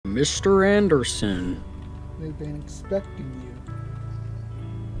Mr. Anderson. They've been expecting you.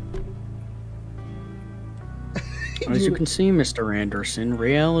 As you can see, Mr. Anderson,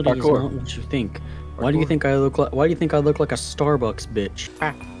 reality is not what you think. Why do you think I look like? Why do you think I look like a Starbucks bitch?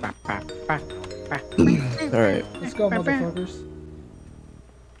 All right. Let's go, motherfuckers.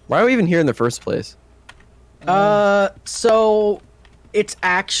 Why are we even here in the first place? So it's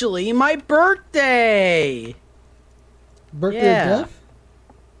actually my birthday. Birthday of death?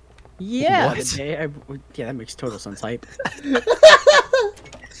 Yeah. What? The day yeah, that makes total sense. Hype.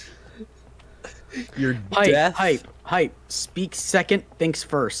 Your Hype. death? Hype. Speak second, thinks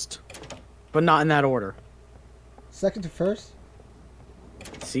first, but not in that order. Second to first?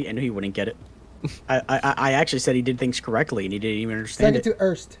 See, I knew he wouldn't get it. I actually said he did things correctly, and he didn't even understand Second it. to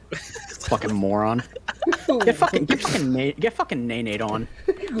Erst. Fucking moron. Get fucking nay-nayed on.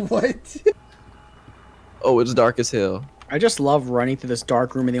 What? Oh, it's dark as hell. I just love running through this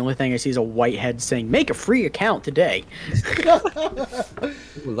dark room, and the only thing I see is a white head saying, "Make a free account today."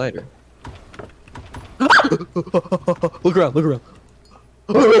 Ooh, lighter. Look around, look around.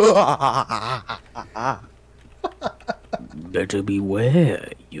 Better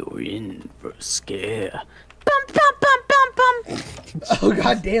beware, you're in for a scare. Bum bum bum bum bum. Oh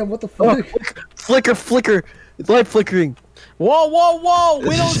god damn! What the fuck? Flicker! It's light flickering. Whoa!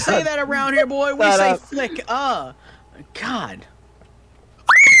 We don't say that around here, boy. We Shut say up. flick. God.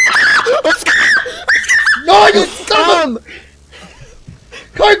 No, you son of a...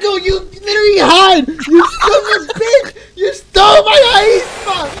 Cargo, you literally hide! You son of a bitch! You stole my ice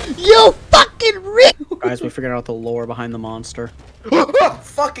spot! You fucking rich! Guys, we figured out the lore behind the monster.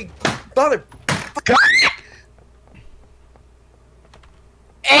 Fucking mother.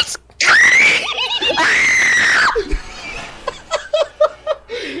 It's.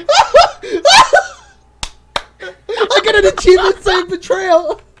 I got an achievement saying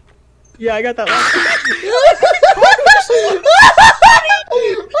betrayal! Yeah, I got that last.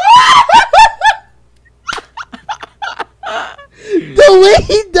 The way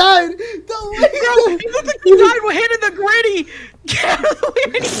he died! The way Bro, he looked like he died with hitting the gritty. He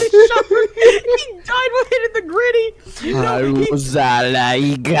died with hitting the gritty.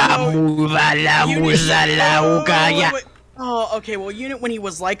 Oh, okay. Well, Unit, when he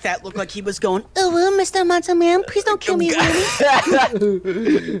was like that, looked like he was going, "Oh, well, Mr. Monster Man, please don't kill me, really."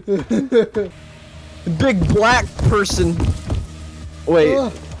 Big black person. Wait,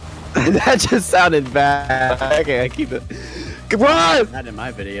 that just sounded bad. Okay, I keep it. Come on! Not in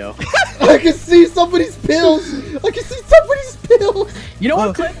my video. I can see somebody's pills! I can see somebody's pills! You know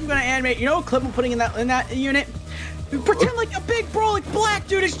what clip I'm gonna animate? You know what clip I'm putting in that unit? Pretend like a big bro, like black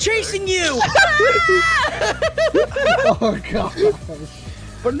dude is chasing you. Oh god.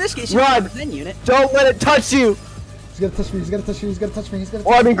 But in this case, you Run! pretend unit. Don't let it touch you! He's gonna touch me, he's gonna touch me, he's gonna touch me, he's gonna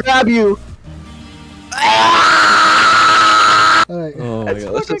touch Or I mean grab you! me. Alright. Oh my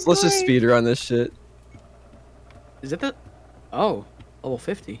god, let's just speed run this shit. Is it the? Oh, level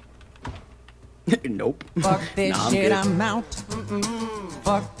 50. Nope. Fuck this Nah, I'm shit, good. I'm out.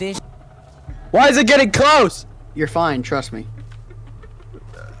 Fuck this. Why is it getting close? You're fine, trust me.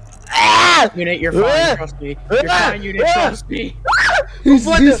 Ah! Unit, you're fine, trust me. You're fine, unit, trust me. He's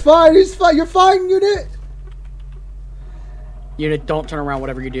fine, he's fine, you're fine, unit! Unit, don't turn around,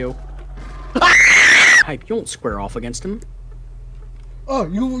 whatever you do. Hype, you won't square off against him. Oh,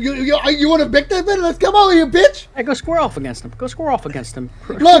 you want to bick that man? Let's come over here, bitch! Hey, go square off against him. Go square off against him.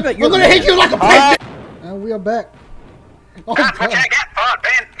 Look, I'm gonna hit you like a bitch! And we are back. Oh, That's what you get for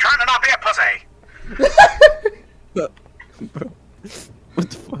being trying to not be a pussy. What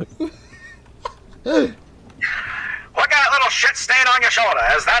the fuck? Look at that little shit stain on your shoulder.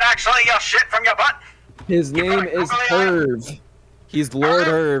 Is that actually your shit from your butt? His name is Herv. He's Lord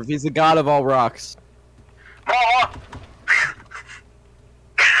Herv. He's the god of all rocks. More.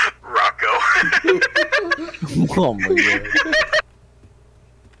 Rocco. Oh my god.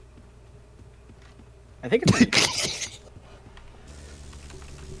 I think it's.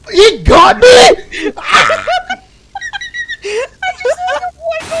 He got me!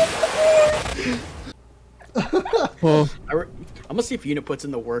 Oh. I'm gonna see if Unit puts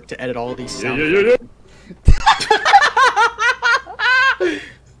in the work to edit all of these sounds.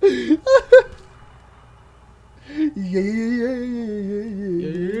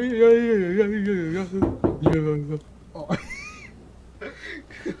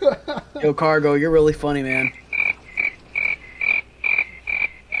 Yo, Cargo, you're really funny, man.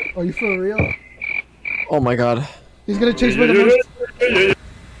 Are you for real? Oh my god. He's gonna chase me the most.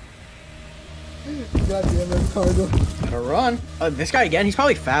 God damn it, Cargo. Gotta run. This guy again, he's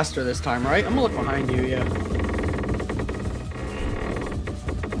probably faster this time, right? I'm gonna look behind you, yeah.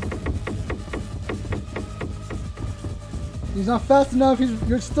 He's not fast enough.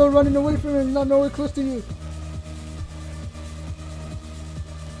 You're still running away from him. He's not nowhere close to you.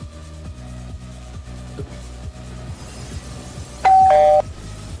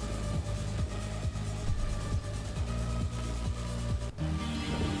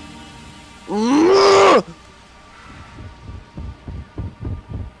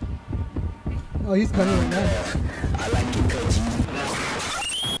 Oh, he's coming right now.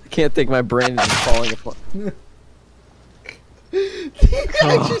 I can't think my brain is falling apart.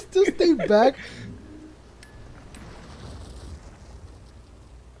 I just still stay back.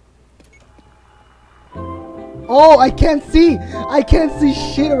 Oh, I can't see. I can't see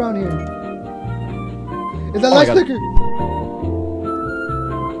shit around here. Is that light flicker?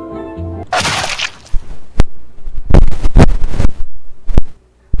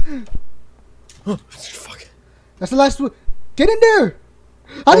 Oh, fuck. That's the last one. Get in there.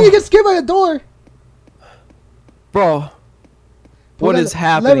 How do you get scared by a door? Bro. What is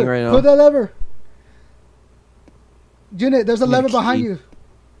happening right now? Pull that lever. Unit, there's a lever behind you.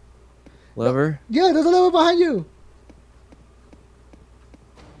 Lever? Yeah, there's a lever behind you.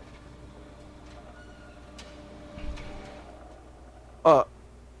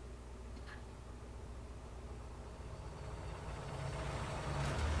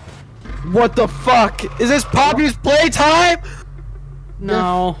 What the fuck? Is this Poppy's playtime?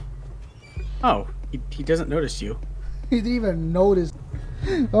 No. Oh, he doesn't notice you. He didn't even notice.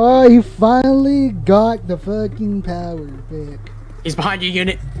 Oh, he finally got the fucking power back. He's behind you,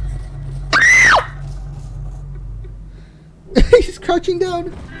 unit. He's crouching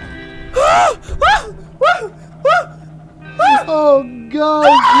down. Oh god,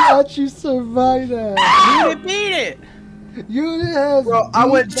 you actually survived that. Unit beat it. Unit has. Bro, I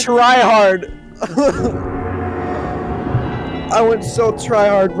went try hard. I went so try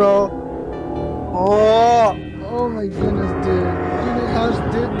hard, bro. Oh my goodness, dude. Unit has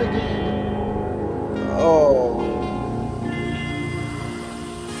did the game. Oh.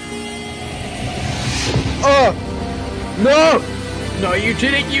 No! No, you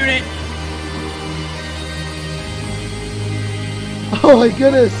didn't, unit. Oh my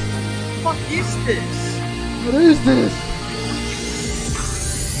goodness. What the fuck is this? What is this?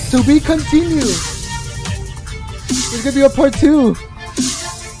 To be continued. There's gonna be a part 2.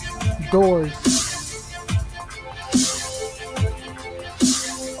 Doors.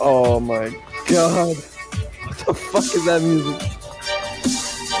 Oh my god. What the fuck is that music?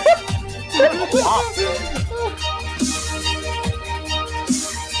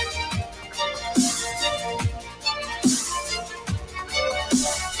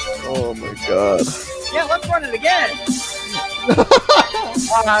 Oh my god. Yeah, let's run it again.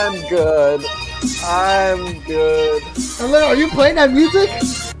 I'm good. I'm good. Hello, are you playing that music?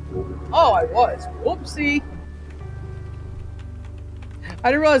 Oh, I was. Whoopsie. I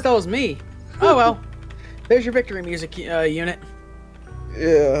didn't realize that was me. Oh well. There's your victory music, unit.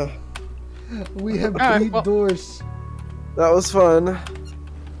 Yeah. We have Alright, 3 well. doors. That was fun.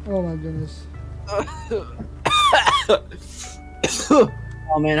 Oh my goodness.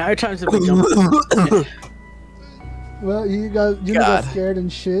 Oh man, how many times have we jumped? Well, you got scared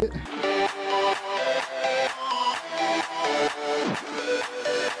and shit.